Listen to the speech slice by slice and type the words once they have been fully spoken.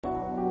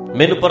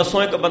ਮੈਨੂੰ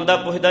ਪਰਸੋਂ ਇੱਕ ਬੰਦਾ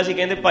ਪੁੱਛਦਾ ਸੀ,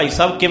 ਕਹਿੰਦੇ ਭਾਈ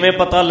ਸਾਹਿਬ ਕਿਵੇਂ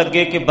ਪਤਾ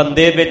ਲੱਗੇ ਕਿ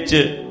ਬੰਦੇ ਵਿੱਚ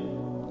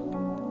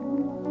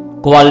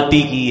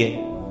ਕੁਆਲਿਟੀ ਕੀ ਹੈ,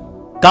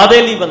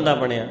 ਕਾਹਦੇ ਲਈ ਬੰਦਾ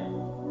ਬਣਿਆ?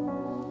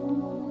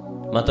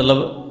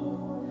 ਮਤਲਬ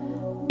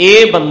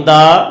ਇਹ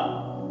ਬੰਦਾ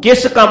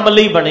ਕਿਸ ਕੰਮ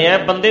ਲਈ ਬਣਿਆ?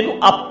 ਬੰਦੇ ਨੂੰ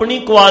ਆਪਣੀ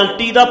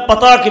ਕੁਆਲਿਟੀ ਦਾ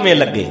ਪਤਾ ਕਿਵੇਂ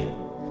ਲੱਗੇ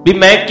ਵੀ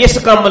ਮੈਂ ਕਿਸ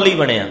ਕੰਮ ਲਈ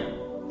ਬਣਿਆ?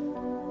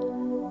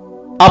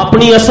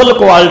 ਆਪਣੀ ਅਸਲ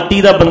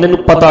ਕੁਆਲਿਟੀ ਦਾ ਬੰਦੇ ਨੂੰ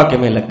ਪਤਾ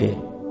ਕਿਵੇਂ ਲੱਗੇ?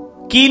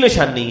 ਕੀ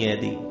ਨਿਸ਼ਾਨੀ ਹੈ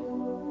ਇਹਦੀ?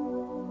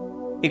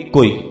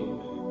 ਇੱਕੋ ਹੀ,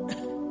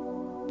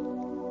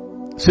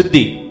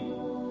 ਸਿੱਧੀ।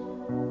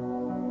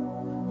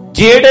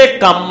 ਜਿਹੜੇ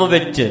ਕੰਮ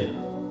ਵਿੱਚ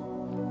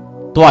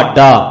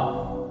ਤੁਹਾਡਾ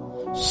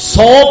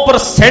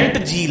 100%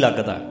 ਜੀ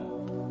ਲੱਗਦਾ,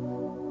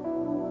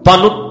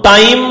 ਤੁਹਾਨੂੰ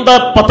ਟਾਈਮ ਦਾ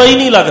ਪਤਾ ਹੀ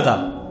ਨਹੀਂ ਲੱਗਦਾ,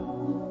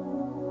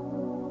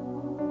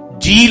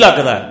 ਜੀ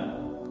ਲੱਗਦਾ,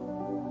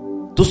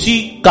 ਤੁਸੀਂ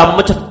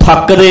ਕੰਮ 'ਚ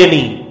ਥੱਕਦੇ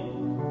ਨਹੀਂ,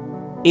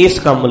 ਇਸ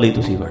ਕੰਮ ਲਈ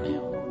ਤੁਸੀਂ ਬਣੇ ਹੋ।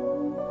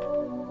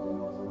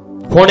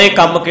 ਹੁਣ ਇਹ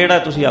ਕੰਮ ਕਿਹੜਾ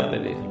ਤੁਸੀਂ ਆਪੇ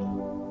ਵੇਖ ਲਓ,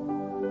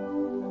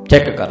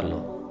 ਚੈੱਕ ਕਰ ਲਓ।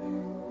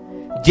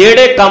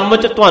 ਜਿਹੜੇ ਕੰਮ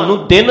 'ਚ ਤੁਹਾਨੂੰ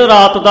ਦਿਨ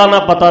ਰਾਤ ਦਾ ਨਾ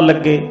ਪਤਾ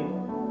ਲੱਗੇ,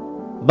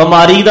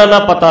 ਬਿਮਾਰੀ ਦਾ ਨਾ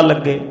ਪਤਾ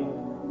ਲੱਗੇ,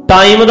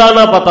 ਟਾਈਮ ਦਾ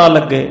ਨਾ ਪਤਾ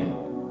ਲੱਗੇ,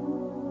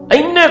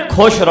 ਇੰਨੇ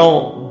ਖੁਸ਼ ਰਹੋ,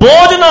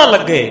 ਬੋਝ ਨਾ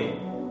ਲੱਗੇ,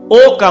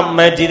 ਉਹ ਕੰਮ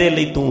ਹੈ ਜਿਹਦੇ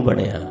ਲਈ ਤੂੰ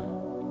ਬਣਿਆ,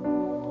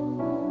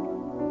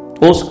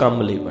 ਉਸ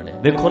ਕੰਮ ਲਈ ਬਣਿਆ।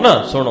 ਵੇਖੋ ਨਾ,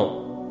 ਸੁਣੋ,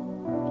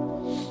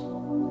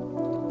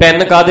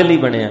 ਪੈਨ ਕਾਹਦੇ ਲਈ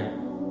ਬਣਿਆ?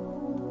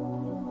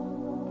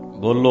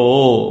 ਬੋਲੋ।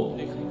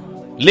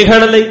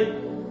 ਲਿਖਣ ਲਈ।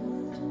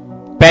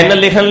 ਪੈਨ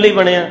ਲਿਖਣ ਲਈ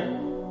ਬਣਿਆ,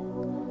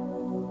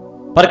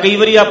 ਪਰ ਕਈ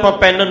ਵਾਰੀ ਆਪਾਂ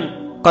ਪੈਨ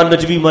ਕੰਨ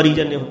 'ਚ ਵੀ ਮਾਰੀ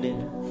ਜਾਂਦੇ ਹੁੰਦੇ ਆ।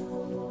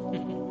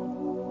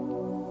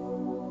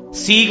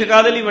 ਸੀਖ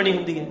ਕਾਹਦੇ ਲਈ ਬਣੀ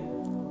ਹੁੰਦੀ ਹੈ?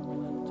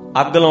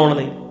 ਅੱਗ ਲਾਉਣ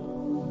ਲਈ।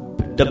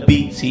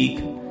 ਡੱਬੀ ਸੀਖ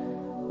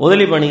ਉਹਦੇ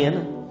ਲਈ ਬਣੀ ਹੈ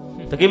ਨਾ।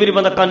 ਤਾਂ ਕਈ ਵਾਰੀ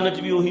ਬੰਦਾ ਕੰਨ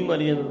 'ਚ ਵੀ ਉਹੀ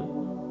ਮਾਰੀ ਜਾਂਦਾ,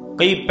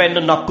 ਕਈ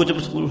ਪੈਨ ਨੱਕ 'ਚ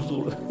ਵਸੂਲ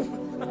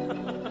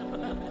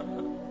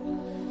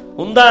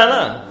ਹੁੰਦਾ ਹੈ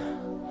ਨਾ।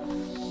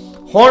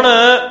 ਹੁਣ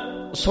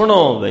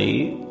ਸੁਣੋ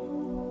ਬਈ,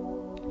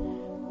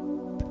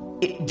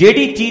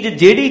 ਜਿਹੜੀ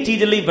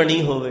ਚੀਜ਼ ਲਈ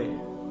ਬਣੀ ਹੋਵੇ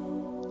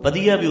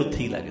ਵਧੀਆ ਵੀ ਉੱਥੇ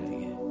ਹੀ ਲੱਗਦੀ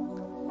ਹੈ।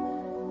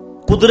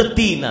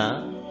 ਕੁਦਰਤੀ ਨਾ,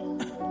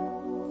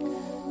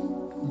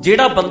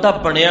 ਜਿਹੜਾ ਬੰਦਾ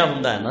ਬਣਿਆ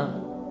ਹੁੰਦਾ ਹੈ ਨਾ,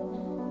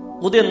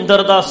 ਉਹਦੇ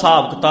ਅੰਦਰ ਦਾ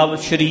ਹਿਸਾਬ ਕਿਤਾਬ,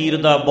 ਸਰੀਰ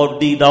ਦਾ,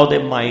 ਬੋਡੀ ਦਾ, ਉਹਦੇ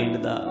ਮਾਈਂਡ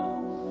ਦਾ,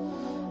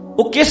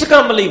 ਉਹ ਕਿਸ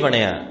ਕੰਮ ਲਈ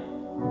ਬਣਿਆ?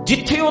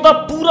 ਜਿੱਥੇ ਉਹਦਾ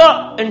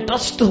ਪੂਰਾ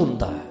ਇੰਟਰਸਟ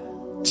ਹੁੰਦਾ ਹੈ,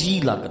 ਜੀ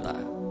ਲੱਗਦਾ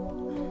ਹੈ,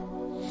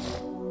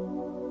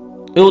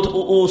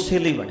 ਉਹ ਉਸੇ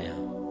ਲਈ ਬਣਿਆ।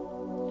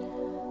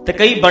 ਤੇ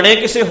ਕਈ ਬਣੇ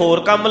ਕਿਸੇ ਹੋਰ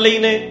ਕੰਮ ਲਈ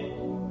ਨੇ,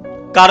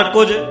 ਕਰ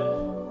ਕੁਝ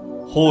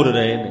ਹੋਰ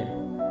ਰਹੇ ਨੇ।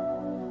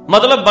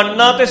 ਮਤਲਬ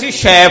ਬਣਨਾ ਤੇ ਸੀ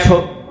ਸ਼ੈਫ,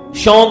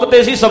 ਸ਼ੌਂਕ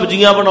ਤੇ ਸੀ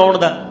ਸਬਜ਼ੀਆਂ ਬਣਾਉਣ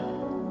ਦਾ,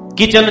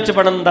 ਕਿਚਨ 'ਚ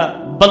ਬਣਨ ਦਾ।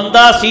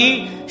 ਬੰਦਾ ਸੀ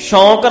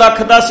ਸ਼ੌਂਕ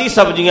ਰੱਖਦਾ ਸੀ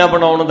ਸਬਜ਼ੀਆਂ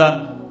ਬਣਾਉਣ ਦਾ,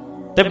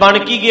 ਤੇ ਬਣ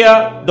ਕੀ ਗਿਆ?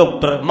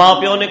 ਡਾਕਟਰ। ਮਾਂ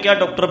ਪਿਓ ਨੇ ਕਿਹਾ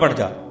ਡਾਕਟਰ ਬਣ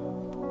ਜਾ,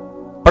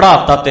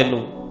 ਪੜ੍ਹਾਤਾ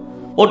ਤੈਨੂੰ,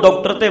 ਉਹ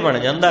ਡਾਕਟਰ ਤੇ ਬਣ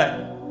ਜਾਂਦਾ ਹੈ।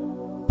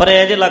 ਪਰ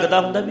ਐਂ ਜੇ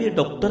ਲੱਗਦਾ ਹੁੰਦਾ ਵੀ ਇਹ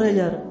ਡਾਕਟਰ ਹੈ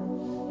ਯਾਰ,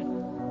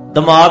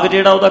 ਦਿਮਾਗ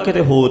ਜਿਹੜਾ ਉਹਦਾ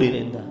ਕਿਤੇ ਹੋਰ ਹੀ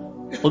ਰਹਿੰਦਾ,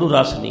 ਉਹਨੂੰ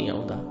ਰਸ ਨਹੀਂ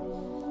ਆਉਂਦਾ।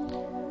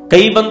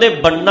 ਕਈ ਬੰਦੇ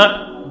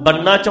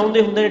ਬਣਨਾ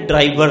ਚਾਹੁੰਦੇ ਹੁੰਦੇ ਨੇ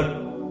ਡਰਾਈਵਰ,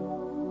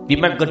 ਵੀ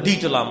ਮੈਂ ਗੱਡੀ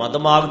ਚਲਾਵਾਂ,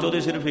 ਦਿਮਾਗ 'ਚ ਉਹਦੇ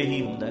ਸਿਰਫ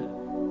ਇਹੀ ਹੁੰਦਾ,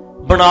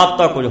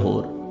 ਬਣਾਤਾ ਕੁਝ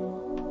ਹੋਰ।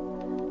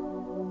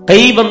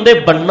 ਕਈ ਬੰਦੇ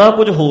ਬਣਨਾ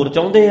ਕੁਝ ਹੋਰ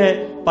ਚਾਹੁੰਦੇ ਹੈ,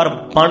 ਪਰ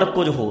ਬਣ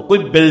ਕੁਝ ਹੋਰ। ਕੋਈ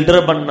ਬਿਲਡਰ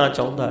ਬਣਨਾ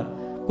ਚਾਹੁੰਦਾ ਹੈ,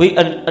 ਕੋਈ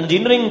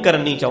ਇੰਜੀਨੀਅਰਿੰਗ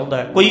ਕਰਨੀ ਚਾਹੁੰਦਾ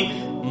ਹੈ,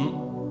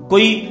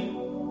 ਕੋਈ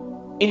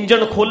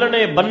ਇੰਜਣ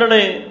ਖੋਲਣੇ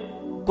ਬੰਨਣੇ,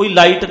 ਕੋਈ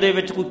ਲਾਈਟ ਦੇ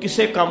ਵਿੱਚ, ਕੋਈ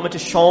ਕਿਸੇ ਕੰਮ 'ਚ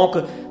ਸ਼ੌਂਕ।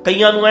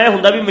 ਕਈਆਂ ਨੂੰ ਇਹ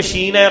ਹੁੰਦਾ ਵੀ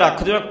ਮਸ਼ੀਨ ਐ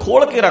ਰੱਖ ਦਿਓ,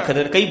 ਖੋਲ ਕੇ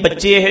ਰੱਖਦੇ ਨੇ। ਕਈ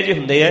ਬੱਚੇ ਇਹੋ ਜਿਹੇ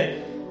ਹੁੰਦੇ ਆ,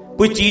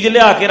 ਕੋਈ ਚੀਜ਼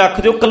ਲਿਆ ਕੇ ਰੱਖ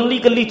ਦਿਓ, ਕੱਲੀ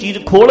ਕੱਲੀ ਚੀਜ਼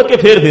ਖੋਲ ਕੇ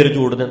ਫੇਰ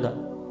ਜੋੜ ਦਿੰਦਾ,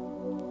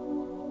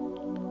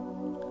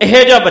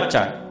 ਇਹੋ ਜਿਹਾ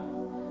ਬੱਚਾ।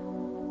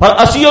 ਪਰ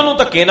ਅਸੀਂ ਉਹਨੂੰ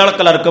ਧੱਕੇ ਨਾਲ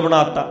ਕਲਰਕ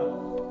ਬਣਾਤਾ।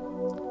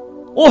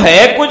 ਉਹ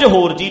ਹੈ ਕੁਝ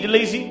ਹੋਰ ਚੀਜ਼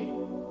ਲਈ ਸੀ,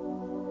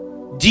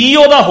 ਜੀ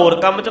ਉਹਦਾ ਹੋਰ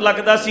ਕੰਮ 'ਚ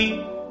ਲੱਗਦਾ ਸੀ,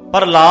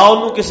 ਪਰ ਲਾ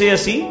ਉਹਨੂੰ ਕਿਸੇ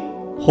ਅਸੀਂ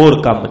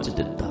ਹੋਰ ਕੰਮ 'ਚ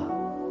ਦਿੱਤਾ।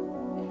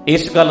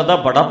 ਇਸ ਗੱਲ ਦਾ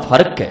ਬੜਾ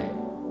ਫਰਕ ਹੈ।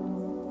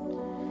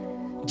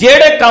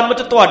 ਜਿਹੜੇ ਕੰਮ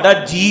 'ਚ ਤੁਹਾਡਾ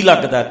ਜੀ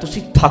ਲੱਗਦਾ,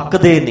 ਤੁਸੀਂ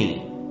ਥੱਕਦੇ ਨਹੀਂ।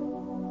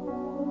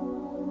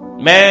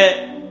 ਮੈਂ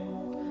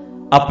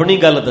ਆਪਣੀ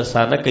ਗੱਲ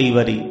ਦੱਸਾਂ ਨਾ, ਕਈ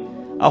ਵਾਰੀ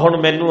ਹੁਣ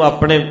ਮੈਨੂੰ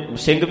ਆਪਣੇ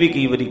ਸਿੰਘ ਵੀ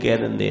ਕਈ ਵਾਰੀ ਕਹਿ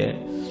ਦਿੰਦੇ ਆ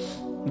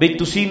ਵੀ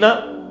ਤੁਸੀਂ ਨਾ,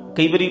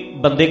 ਕਈ ਵਾਰੀ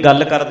ਬੰਦੇ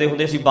ਗੱਲ ਕਰਦੇ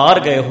ਹੁੰਦੇ, ਅਸੀਂ ਬਾਹਰ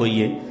ਗਏ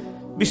ਹੋਈਏ,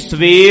 ਵੀ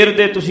ਸਵੇਰ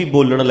ਦੇ ਤੁਸੀਂ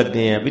ਬੋਲਣ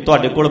ਲੱਗੇ ਆ, ਵੀ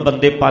ਤੁਹਾਡੇ ਕੋਲ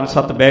ਬੰਦੇ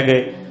 5-7 ਬਹਿ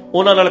ਗਏ,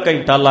 ਉਹਨਾਂ ਨਾਲ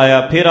ਘੰਟਾ ਲਾਇਆ,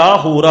 ਫਿਰ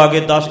ਹੋਰ ਆ ਗਏ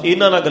 10,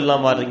 ਇਹਨਾਂ ਨਾਲ ਗੱਲਾਂ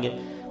ਮਾਰ ਰਹੀਆਂ,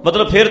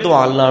 ਮਤਲਬ ਫਿਰ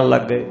ਦੀਵਾਨ ਲਾਉਣ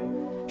ਲੱਗ ਗਏ,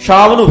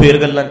 ਸ਼ਾਮ ਨੂੰ ਫੇਰ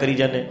ਗੱਲਾਂ ਕਰੀ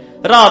ਜਾਂਦੇ,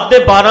 ਰਾਤ ਦੇ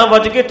 12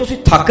 ਵਜ ਗਏ, ਤੁਸੀਂ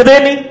ਥੱਕਦੇ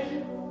ਨਹੀਂ।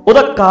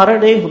 ਉਹਦਾ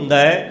ਕਾਰਨ ਇਹ ਹੁੰਦਾ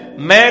ਹੈ,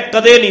 ਮੈਂ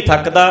ਕਦੇ ਨਹੀਂ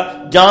ਥੱਕਦਾ।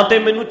 ਜਾਂ ਤੇ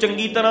ਮੈਨੂੰ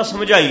ਚੰਗੀ ਤਰ੍ਹਾਂ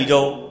ਸਮਝਾਈ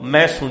ਜਾਓ,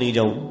 ਮੈਂ ਸੁਣੀ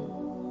ਜਾਊ,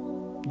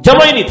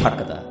 ਜਮਾਂ ਹੀ ਨਹੀਂ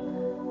ਥੱਕਦਾ,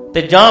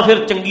 ਤੇ ਜਾਂ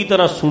ਫਿਰ ਚੰਗੀ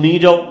ਤਰ੍ਹਾਂ ਸੁਣੀ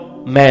ਜਾਓ,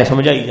 ਮੈਂ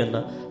ਸਮਝਾਈ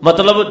ਜਾਂਦਾ,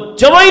 ਮਤਲਬ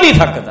ਜਮਾਂ ਹੀ ਨਹੀਂ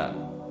ਥੱਕਦਾ,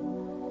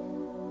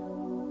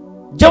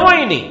 ਜਮਾਂ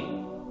ਹੀ ਨਹੀਂ।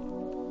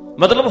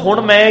 ਮਤਲਬ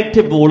ਹੁਣ ਮੈਂ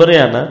ਇੱਥੇ ਬੋਲ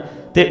ਰਿਹਾ ਨਾ,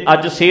 ਤੇ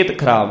ਅੱਜ ਸਿਹਤ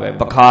ਖਰਾਬ ਹੈ,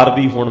 ਬੁਖਾਰ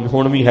ਵੀ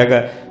ਹੁਣ ਵੀ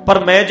ਹੈਗਾ, ਪਰ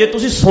ਮੈਂ ਜੇ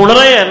ਤੁਸੀਂ ਸੁਣ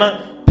ਰਹੇ ਆ ਨਾ,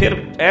 ਫਿਰ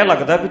ਇਹ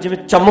ਲੱਗਦਾ ਵੀ ਜਿਵੇਂ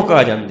ਚਮਕ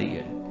ਆ ਜਾਂਦੀ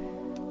ਹੈ।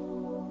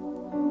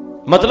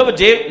 ਮਤਲਬ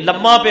ਜੇ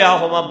ਲੰਮਾ ਪਿਆ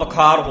ਹੋਵਾਂ,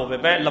 ਬੁਖਾਰ ਹੋਵੇ,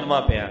 ਮੈਂ ਲੰਮਾ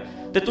ਪਿਆ,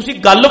 ਤੇ ਤੁਸੀਂ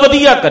ਗੱਲ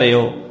ਵਧੀਆ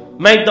ਕਰਿਓ,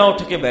 ਮੈਂ ਏਦਾਂ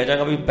ਉੱਠ ਕੇ ਬਹਿ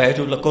ਜਾਗਾ ਵੀ ਬਹਿ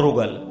ਜਾਓ, ਕਰੋ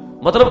ਗੱਲ,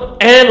 ਮਤਲਬ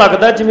ਐਂ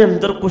ਲੱਗਦਾ ਜਿਵੇਂ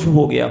ਅੰਦਰ ਕੁਝ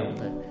ਹੋ ਗਿਆ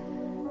ਹੁੰਦਾ।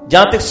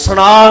 ਜਾਂ ਤੇ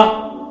ਸੁਣਾ,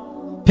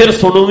 ਫਿਰ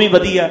ਸੁਣੂ ਵੀ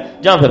ਵਧੀਆ,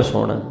 ਜਾਂ ਫਿਰ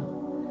ਸੁਣ।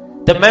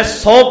 ਤੇ ਮੈਂ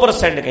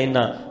 100%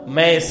 ਕਹਿੰਦਾ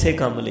ਮੈਂ ਇਸੇ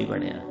ਕੰਮ ਲਈ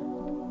ਬਣਿਆ।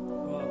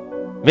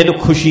 ਮੈਨੂੰ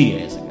ਖੁਸ਼ੀ ਹੈ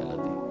ਇਸ ਗੱਲ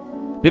ਦੀ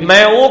ਵੀ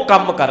ਮੈਂ ਉਹ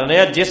ਕੰਮ ਕਰ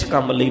ਰਿਹਾ ਜਿਸ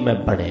ਕੰਮ ਲਈ ਮੈਂ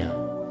ਬਣਿਆ।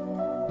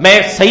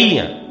 ਮੈਂ ਸਹੀ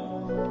ਹਾਂ,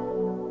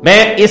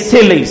 ਮੈਂ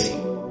ਇਸੇ ਲਈ ਸੀ।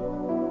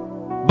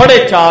 ਬੜੇ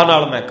ਚਾਅ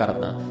ਨਾਲ ਮੈਂ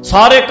ਕਰਦਾ,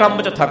 ਸਾਰੇ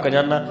ਕੰਮ 'ਚ ਥੱਕ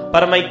ਜਾਂਦਾ,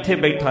 ਪਰ ਮੈਂ ਇੱਥੇ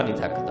ਬੈਠਾ ਨਹੀਂ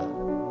ਥੱਕਦਾ।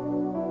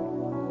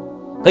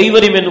 ਕਈ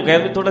ਵਾਰੀ ਮੈਨੂੰ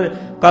ਕਹਿੰਦੇ ਥੋੜਾ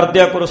ਕਰ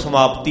ਦਿਆ ਕਰੋ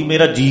ਸਮਾਪਤੀ,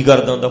 ਮੇਰਾ ਜੀ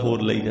ਕਰਦਾ ਹੁੰਦਾ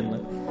ਹੋਰ ਲਈ ਜਾਂਦਾ।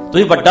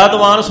 ਤੁਸੀਂ ਵੱਡਾ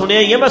ਦੀਵਾਨ ਸੁਣਿਆ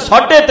ਹੀ ਹੈ, ਮੈਂ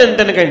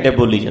 3.5 ਘੰਟੇ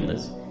ਬੋਲੀ ਜਾਂਦਾ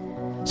ਸੀ,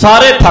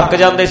 ਸਾਰੇ ਥੱਕ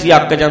ਜਾਂਦੇ ਸੀ,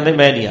 ਅੱਕ ਜਾਂਦੇ,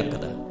 ਮੈਂ ਨਹੀਂ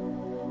ਅੱਕਦਾ।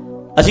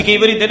 ਅਸੀਂ ਕਈ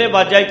ਵਾਰੀ ਦਿਨੇ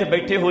ਬਾਜਾ ਇੱਥੇ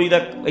ਬੈਠੇ ਹੋਈਦਾ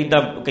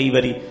ਏਦਾਂ ਕਈ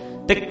ਵਾਰੀ,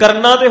 ਤੇ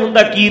ਕਰਨਾ ਤੇ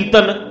ਹੁੰਦਾ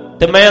ਕੀਰਤਨ,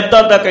 ਤੇ ਮੈਂ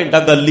ਅੱਧਾ ਘੰਟਾ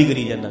ਗੱਲ ਹੀ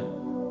ਕਰੀ ਜਾਂਦਾ।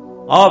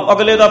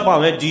 ਅਗਲੇ ਦਾ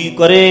ਭਾਵੇਂ ਜੀ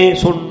ਕਰੇ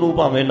ਸੁਣਨ ਨੂੰ,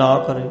 ਭਾਵੇਂ ਨਾ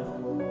ਕਰੇ,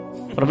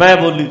 ਪਰ ਮੈਂ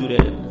ਬੋਲੀ ਤੁਰਿਆ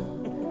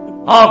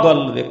ਜਾਂਦਾ। ਆਹ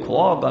ਗੱਲ ਵੇਖੋ,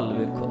 ਆਹ ਗੱਲ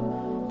ਵੇਖੋ।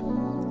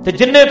 ਤੇ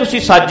ਜਿੰਨੇ ਤੁਸੀਂ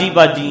ਸਾਜੀ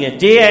ਬਾਜੀ ਹੈ,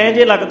 ਜੇ ਐ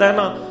ਜੇ ਲੱਗਦਾ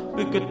ਨਾ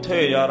ਵੀ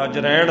ਕਿੱਥੇ ਯਾਰ ਅੱਜ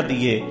ਰਹਿਣ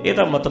ਦੀਏ,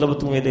 ਇਹਦਾ ਮਤਲਬ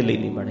ਤੂੰ ਇਹਦੇ ਲਈ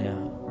ਨਹੀਂ ਬਣਿਆ,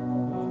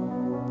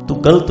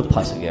 ਤੂੰ ਗਲਤ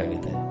ਫਸ ਗਿਆ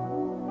ਕਿਤੇ।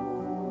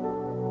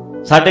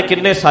 ਸਾਡੇ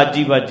ਕਿੰਨੇ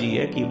ਸਾਜੀ ਬਾਜੀ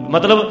ਹੈ ਕਿ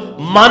ਮਤਲਬ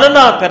ਮਨ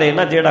ਨਾ ਕਰੇ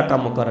ਨਾ ਜਿਹੜਾ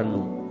ਕੰਮ ਕਰਨ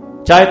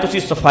ਨੂੰ, ਚਾਹੇ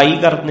ਤੁਸੀਂ ਸਫਾਈ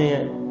ਕਰਦੇ ਆ,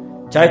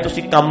 ਚਾਹੇ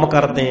ਤੁਸੀਂ ਕੰਮ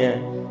ਕਰਦੇ ਆ,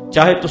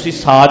 ਚਾਹੇ ਤੁਸੀਂ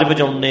ਸਾਜ਼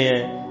ਵਜਾਉਂਦੇ ਆ,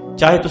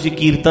 ਚਾਹੇ ਤੁਸੀਂ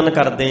ਕੀਰਤਨ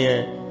ਕਰਦੇ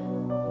ਆ,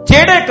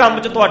 ਜਿਹੜੇ ਕੰਮ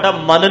 'ਚ ਤੁਹਾਡਾ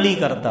ਮਨ ਨਹੀਂ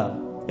ਕਰਦਾ,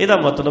 ਇਹਦਾ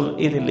ਮਤਲਬ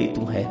ਇਹਦੇ ਲਈ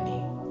ਤੂੰ ਹੈ ਨਹੀਂ।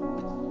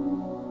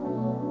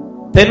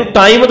 ਤੈਨੂੰ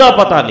ਟਾਈਮ ਦਾ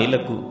ਪਤਾ ਨਹੀਂ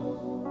ਲੱਗੂ,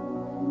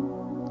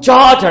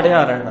 ਚਾਹ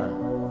ਚੜਿਆ ਰਹਿਣਾ।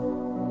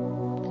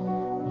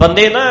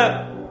 ਬੰਦੇ ਨਾ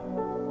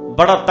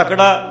ਬੜਾ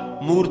ਤਕੜਾ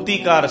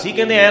ਮੂਰਤੀਕਾਰ ਸੀ,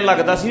 ਕਹਿੰਦੇ ਐ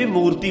ਲੱਗਦਾ ਸੀ ਵੀ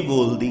ਮੂਰਤੀ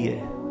ਬੋਲਦੀ ਹੈ,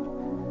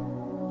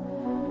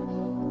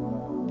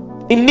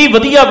 ਇੰਨੀ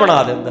ਵਧੀਆ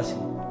ਬਣਾ ਦਿੰਦਾ ਸੀ।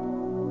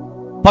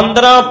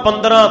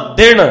 15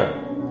 ਦਿਨ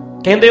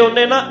ਕਹਿੰਦੇ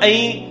ਉਹਨੇ ਨਾ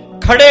ਐਂ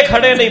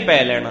ਖੜੇ ਨਹੀਂ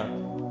ਪੈ ਲੈਣਾ,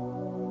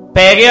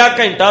 ਪੈ ਗਿਆ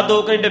ਘੰਟਾ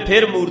 2 ਘੰਟੇ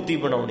ਫਿਰ ਮੂਰਤੀ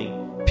ਬਣਾਉਣੀ,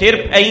 ਫਿਰ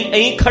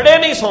ਐਂ ਖੜੇ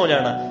ਨਹੀਂ ਸੌ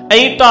ਜਾਣਾ,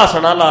 ਐਂ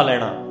ਢਾਸਣਾ ਲਾ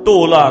ਲੈਣਾ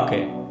ਢੋਲ ਆ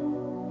ਕੇ।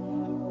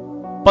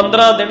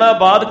 15 ਦਿਨਾਂ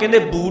ਬਾਅਦ ਕਹਿੰਦੇ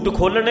ਬੂਟ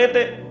ਖੋਲਣੇ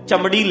ਤੇ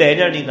ਚਮੜੀ ਲੈ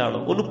ਜਾਣੀ ਨਾਲ,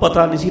 ਉਹਨੂੰ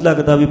ਪਤਾ ਨਹੀਂ ਸੀ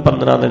ਲੱਗਦਾ ਵੀ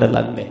 15 ਦਿਨ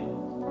ਲੰਘ ਗਏ।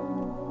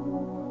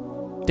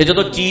 ਤੇ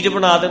ਜਦੋਂ ਚੀਜ਼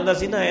ਬਣਾ ਦਿੰਦਾ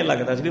ਸੀ ਨਾ, ਐਂ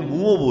ਲੱਗਦਾ ਸੀ ਵੀ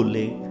ਮੂੰਹੋਂ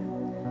ਬੋਲੇ।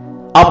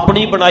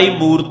 ਆਪਣੀ ਬਣਾਈ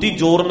ਮੂਰਤੀ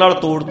ਜ਼ੋਰ ਨਾਲ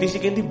ਤੋੜਦੀ ਸੀ,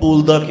 ਕਹਿੰਦੀ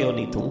ਬੋਲਦਾ ਕਿਉਂ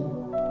ਨਹੀਂ ਤੂੰ,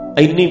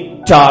 ਇੰਨੀ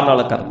ਚਾਅ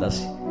ਨਾਲ ਕਰਦਾ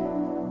ਸੀ,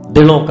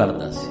 ਦਿਲੋਂ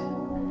ਕਰਦਾ ਸੀ।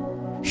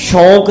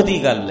 ਸ਼ੌਂਕ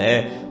ਦੀ ਗੱਲ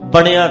ਹੈ,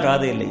 ਬਣਿਆ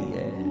ਕਾਹਦੇ ਲਈ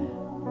ਹੈ।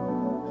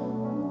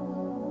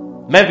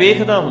 ਮੈਂ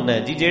ਵੇਖਦਾ ਹੁੰਦਾ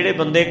ਜੀ, ਜਿਹੜੇ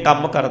ਬੰਦੇ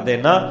ਕੰਮ ਕਰਦੇ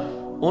ਨਾ,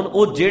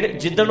 ਉਹ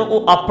ਜਿੱਦਣ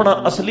ਉਹ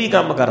ਆਪਣਾ ਅਸਲੀ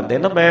ਕੰਮ ਕਰਦੇ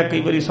ਨਾ, ਮੈਂ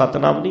ਕਈ ਵਾਰੀ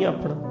ਸਤਨਾਮ ਨਹੀਂ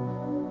ਆਪਣਾ,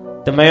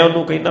 ਤੇ ਮੈਂ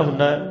ਉਹਨੂੰ ਕਹਿੰਦਾ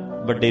ਹੁੰਦਾ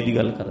ਵੱਡੇ ਦੀ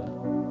ਗੱਲ ਕਰਦਾ।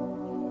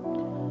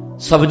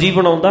 ਸਬਜ਼ੀ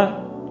ਬਣਾਉਂਦਾ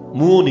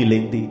ਮੂੰਹ ਨਹੀਂ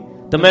ਲੈਂਦੀ,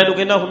 ਤੇ ਮੈਂ ਇਹਨੂੰ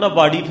ਕਹਿੰਦਾ ਹੁੰਦਾ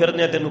ਬਾੜੀ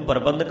ਫਿਰਦਿਆਂ ਤੈਨੂੰ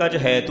ਪ੍ਰਬੰਧਕਾਂ 'ਚ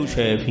ਹੈ, ਤੂੰ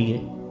ਸ਼ੈਫ ਹੀ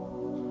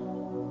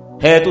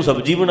ਹੈ, ਤੂੰ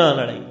ਸਬਜ਼ੀ ਬਣਾਉਣ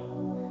ਵਾਲਾ ਹੀ,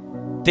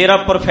 ਤੇਰਾ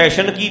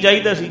ਪ੍ਰੋਫੈਸ਼ਨ ਕੀ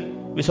ਚਾਹੀਦਾ ਸੀ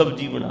ਵੀ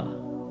ਸਬਜ਼ੀ ਬਣਾ।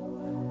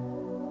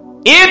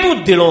 ਇਹ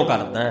ਤੂੰ ਦਿਲੋਂ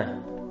ਕਰਦਾ,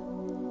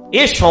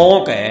 ਇਹ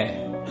ਸ਼ੌਂਕ ਹੈ।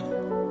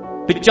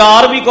 ਵੀ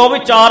 4 ਵੀ ਕਹੋ ਵੀ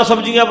 4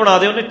 ਸਬਜ਼ੀਆਂ ਬਣਾ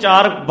ਦੇ, ਉਹਨੇ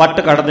 4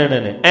 ਵੱਟ ਕੱਢ ਦੇਣੇ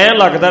ਨੇ, ਐਂ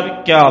ਲੱਗਦਾ ਵੀ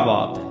ਕਿਆ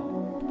ਬਾਤ ਹੈ।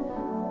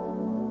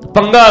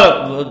 ਪੰਗਾ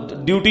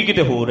ਡਿਊਟੀ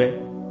ਕਿਤੇ ਹੋਰ ਹੈ,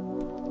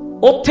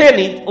 ਉੱਥੇ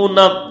ਨਹੀਂ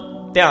ਉਹਨਾਂ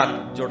ਧਿਆਨ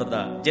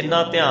ਜੁੜਦਾ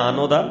ਜਿੰਨਾ ਧਿਆਨ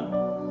ਉਹਦਾ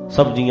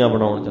ਸਬਜ਼ੀਆਂ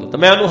ਬਣਾਉਣ ਚੱਲਦਾ।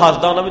 ਮੈਂ ਉਹਨੂੰ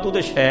ਹੱਸਦਾ ਹੁੰਦਾ ਵੀ ਤੂੰ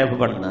ਤੇ ਸ਼ੈਫ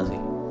ਬਣਨਾ ਸੀ,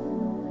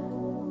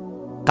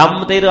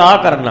 ਕੰਮ ਤੇ ਰਾਹ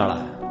ਕਰਨ ਵਾਲਾ।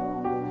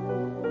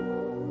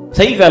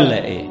 ਸਹੀ ਗੱਲ ਹੈ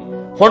ਇਹ।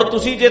 ਹੁਣ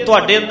ਤੁਸੀਂ ਜੇ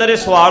ਤੁਹਾਡੇ ਅੰਦਰ ਇਹ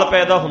ਸਵਾਲ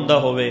ਪੈਦਾ ਹੁੰਦਾ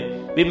ਹੋਵੇ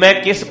ਵੀ ਮੈਂ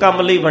ਕਿਸ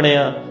ਕੰਮ ਲਈ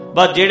ਬਣਿਆ,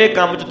 ਬਸ ਜਿਹੜੇ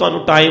ਕੰਮ 'ਚ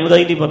ਤੁਹਾਨੂੰ ਟਾਈਮ ਦਾ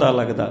ਹੀ ਨਹੀਂ ਪਤਾ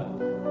ਲੱਗਦਾ,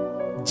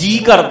 ਜੀ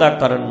ਕਰਦਾ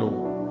ਕਰਨ ਨੂੰ,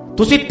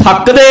 ਤੁਸੀਂ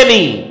ਥੱਕਦੇ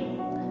ਨਹੀਂ,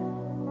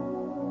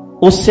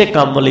 ਉਸੇ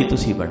ਕੰਮ ਲਈ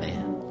ਤੁਸੀਂ ਬਣੇ।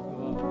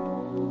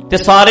 ਤੇ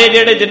ਸਾਰੇ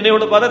ਜਿਹੜੇ ਜਿੰਨੇ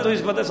ਹੁਣ ਪਤਾ,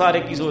 ਤੁਸੀਂ ਪਤਾ ਸਾਰੇ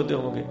ਕੀ ਸੋਚਦੇ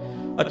ਹੋਵੋਗੇ,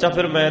 ਅੱਛਾ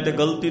ਫਿਰ ਮੈਂ ਤੇ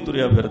ਗਲਤੀ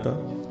ਤੁਰਿਆ ਫਿਰਦਾ।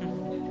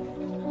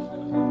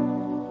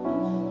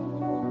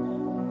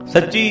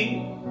 ਸੱਚੀ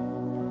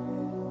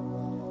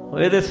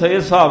ਇਹਦੇ ਸਹੀ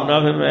ਹਿਸਾਬ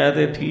ਨਾਲ ਫਿਰ ਮੈਂ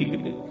ਤੇ ਠੀਕ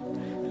ਨਹੀਂ।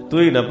 ਤੂੰ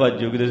ਹੀ ਨਾ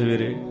ਭੱਜੋ ਕਿਤੇ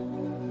ਸਵੇਰੇ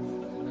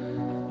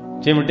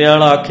ਚਿਮਟਿਆਂ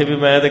ਵਾਲਾ ਆਖੇ ਵੀ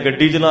ਮੈਂ ਤੇ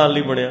ਗੱਡੀ ਚਲਾਉਣ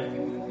ਲਈ ਬਣਿਆ।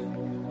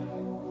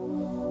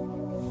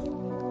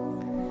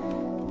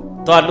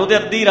 ਤੁਹਾਨੂੰ ਤੇ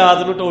ਅੱਧੀ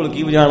ਰਾਤ ਨੂੰ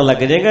ਢੋਲਕੀ ਵਜਾਉਣ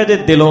ਲੱਗ ਜਾਏਗਾ ਜੇ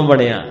ਦਿਲੋਂ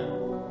ਬਣਿਆ।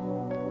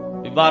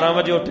 12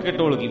 ਵਜੇ ਉੱਠ ਕੇ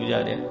ਢੋਲਕੀ ਵਜਾ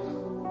ਰਿਹਾ,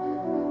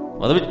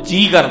 ਮਤਲਬ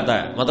ਜੀ ਕਰਦਾ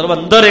ਹੈ, ਮਤਲਬ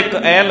ਅੰਦਰ ਇੱਕ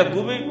ਐ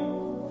ਲੱਗੂ ਵੀ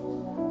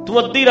ਤੂੰ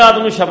ਅੱਧੀ ਰਾਤ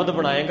ਨੂੰ ਸ਼ਬਦ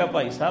ਬਣਾਏਗਾ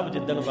ਭਾਈ ਸਾਹਿਬ,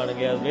 ਜਿੱਦਣ ਬਣ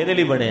ਗਿਆ ਇਹਦੇ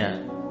ਲਈ ਬਣਿਆ।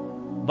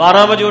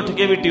 12 ਵਜੇ ਉੱਠ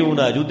ਕੇ ਵੀ ਟਿਊਨ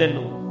ਆਜੂ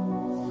ਤੈਨੂੰ,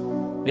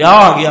 ਵਿਆਹ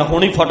ਆ ਗਿਆ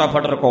ਹੁਣ ਹੀ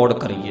ਫਟਾਫਟ ਰਿਕਾਰਡ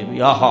ਕਰੀਏ ਵੀ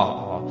ਆਹਾ।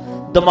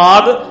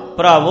 ਦਿਮਾਗ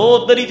ਭਰਾਵੋ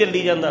ਉਧਰ ਹੀ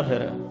ਚੱਲੀ ਜਾਂਦਾ,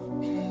 ਫਿਰ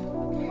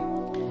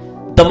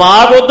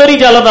ਦਿਮਾਗ ਉਧਰ ਹੀ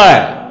ਚੱਲਦਾ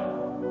ਹੈ,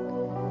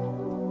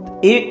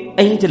 ਇਹ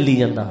ਐਂ ਚੱਲੀ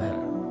ਜਾਂਦਾ ਹੈ,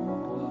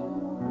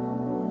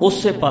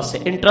 ਉਸੇ ਪਾਸੇ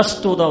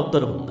ਇੰਟਰਸਟ ਉਹਦਾ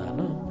ਉਧਰ ਹੁੰਦਾ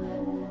ਨਾ।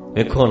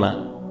 ਵੇਖੋ ਨਾ,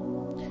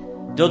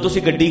 ਜੋ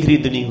ਤੁਸੀਂ ਗੱਡੀ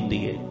ਖਰੀਦਣੀ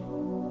ਹੁੰਦੀ ਹੈ,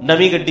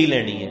 ਨਵੀਂ ਗੱਡੀ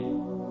ਲੈਣੀ ਹੈ,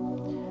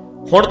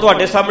 ਹੁਣ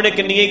ਤੁਹਾਡੇ ਸਾਹਮਣੇ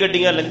ਕਿੰਨੀਆਂ ਹੀ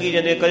ਗੱਡੀਆਂ ਲੰਘੀ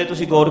ਜਾਂਦੀਆਂ, ਕਦੇ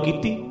ਤੁਸੀਂ ਗੌਰ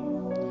ਕੀਤੀ?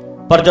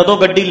 ਪਰ ਜਦੋਂ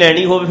ਗੱਡੀ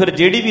ਲੈਣੀ ਹੋਵੇ ਫਿਰ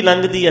ਜਿਹੜੀ ਵੀ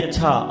ਲੰਘਦੀ,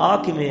 ਅੱਛਾ ਆਹ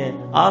ਕਿਵੇਂ ਹੈ,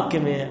 ਆਹ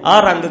ਕਿਵੇਂ ਹੈ,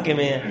 ਆਹ ਰੰਗ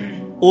ਕਿਵੇਂ ਹੈ,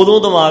 ਉਦੋਂ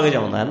ਦਿਮਾਗ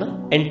ਜਾਉਂਦਾ ਨਾ।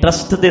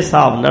 ਇੰਟਰਸਟ ਦੇ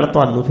ਹਿਸਾਬ ਨਾਲ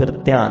ਤੁਹਾਨੂੰ ਫਿਰ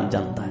ਧਿਆਨ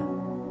ਜਾਂਦਾ ਹੈ,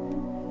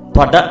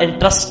 ਤੁਹਾਡਾ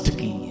ਇੰਟਰਸਟ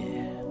ਕੀ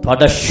ਹੈ,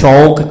 ਤੁਹਾਡਾ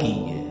ਸ਼ੌਕ ਕੀ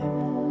ਹੈ।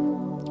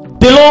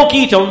 ਦਿਲੋਂ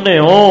ਕੀ ਚਾਹੁੰਦੇ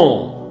ਹੋ,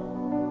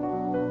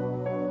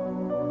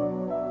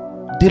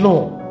 ਦਿਲੋਂ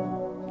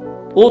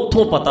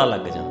ਉੱਥੋਂ ਪਤਾ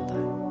ਲੱਗ ਜਾਂਦਾ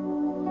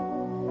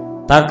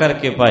ਹੈ। ਤਾਂ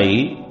ਕਰਕੇ ਭਾਈ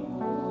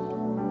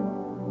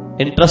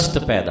ਇੰਟਰਸਟ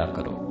ਪੈਦਾ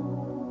ਕਰੋ,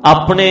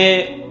 ਆਪਣੇ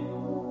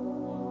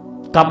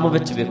ਕੰਮ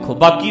ਵਿੱਚ ਵੇਖੋ।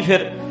 ਬਾਕੀ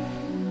ਫਿਰ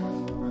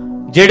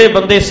ਜਿਹੜੇ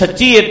ਬੰਦੇ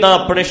ਸੱਚੀ ਇਦਾਂ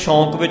ਆਪਣੇ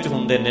ਸ਼ੌਂਕ ਵਿੱਚ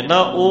ਹੁੰਦੇ ਨੇ ਨਾ,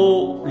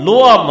 ਉਹ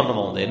ਲੋਹਾ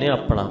ਮਨਵਾਉਂਦੇ ਨੇ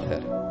ਆਪਣਾ। ਫਿਰ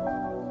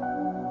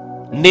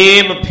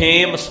ਨੇਮ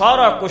ਫੇਮ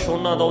ਸਾਰਾ ਕੁਝ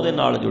ਉਹਨਾਂ ਦਾ ਉਹਦੇ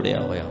ਨਾਲ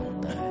ਜੁੜਿਆ ਹੋਇਆ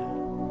ਹੁੰਦਾ ਹੈ,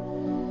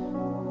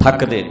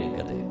 ਥੱਕਦੇ ਨਹੀਂ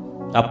ਕਦੇ।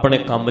 ਆਪਣੇ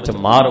ਕੰਮ 'ਚ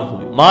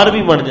ਮਾਰ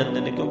ਵੀ ਬਣ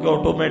ਜਾਂਦੇ ਨੇ, ਕਿਉਂਕਿ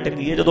ਆਟੋਮੈਟਿਕ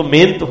ਹੀ ਹੈ। ਜਦੋਂ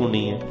ਮਿਹਨਤ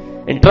ਹੋਣੀ ਹੈ,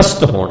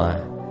 ਇੰਟਰਸਟ ਹੋਣਾ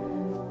ਹੈ,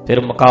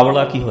 ਫਿਰ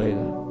ਮੁਕਾਬਲਾ ਕੀ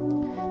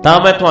ਹੋਏਗਾ। ਤਾਂ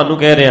ਮੈਂ ਤੁਹਾਨੂੰ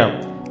ਕਹਿ ਰਿਹਾ,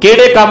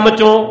 ਕਿਹੜੇ ਕੰਮ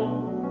 'ਚੋਂ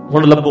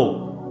ਹੁਣ ਲੱਭੋ,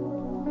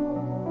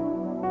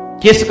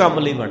 ਕਿਸ ਕੰਮ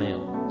ਲਈ ਬਣੇ ਹੋ।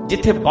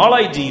 ਜਿੱਥੇ ਬਾਹਲਾ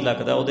ਹੀ ਜੀ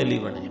ਲੱਗਦਾ ਉਹਦੇ ਲਈ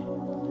ਬਣੇ ਹੋ,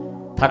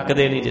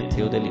 ਥੱਕਦੇ ਨਹੀਂ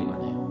ਜਿੱਥੇ ਉਹਦੇ ਲਈ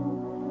ਬਣੇ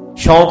ਹੋ,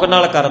 ਸ਼ੌਂਕ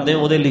ਨਾਲ ਕਰਦੇ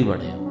ਹੋ ਉਹਦੇ ਲਈ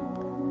ਬਣੇ ਹੋ।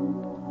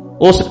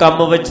 ਉਸ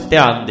ਕੰਮ ਵਿੱਚ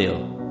ਧਿਆਨ ਦਿਓ।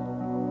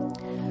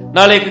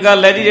 ਨਾਲ ਇੱਕ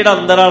ਗੱਲ ਹੈ ਜੀ, ਜਿਹੜਾ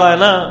ਅੰਦਰ ਵਾਲਾ ਹੈ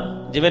ਨਾ,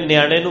 ਜਿਵੇਂ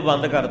ਨਿਆਣੇ ਨੂੰ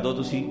ਬੰਦ ਕਰ ਦਿਓ,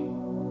 ਤੁਸੀਂ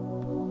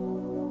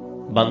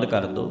ਬੰਦ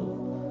ਕਰ ਦਿਓ,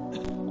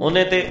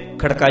 ਉਹਨੇ ਤੇ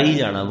ਖੜਕਾਈ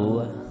ਜਾਣਾ,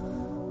 ਬੂਆ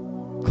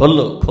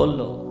ਖੋਲੋ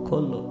ਖੋਲੋ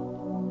ਖੋਲੋ।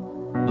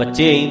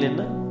 ਬੱਚੇ ਇਹੀ ਨੇ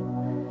ਨਾ,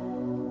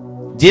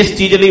 ਜਿਸ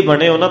ਚੀਜ਼ ਲਈ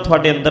ਬਣੇ ਹੋ ਨਾ,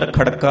 ਤੁਹਾਡੇ ਅੰਦਰ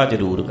ਖੜਕਾ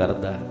ਜ਼ਰੂਰ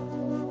ਕਰਦਾ ਹੈ,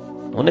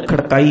 ਉਹਨੇ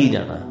ਖੜਕਾਈ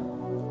ਜਾਣਾ,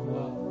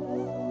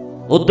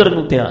 ਉਧਰ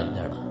ਨੂੰ ਧਿਆਨ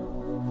ਜਾਣਾ,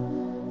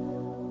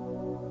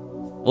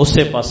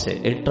 ਉਸੇ ਪਾਸੇ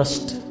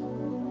ਇੰਟਰਸਟ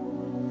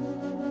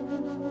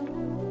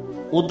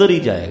ਉਧਰ ਹੀ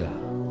ਜਾਏਗਾ।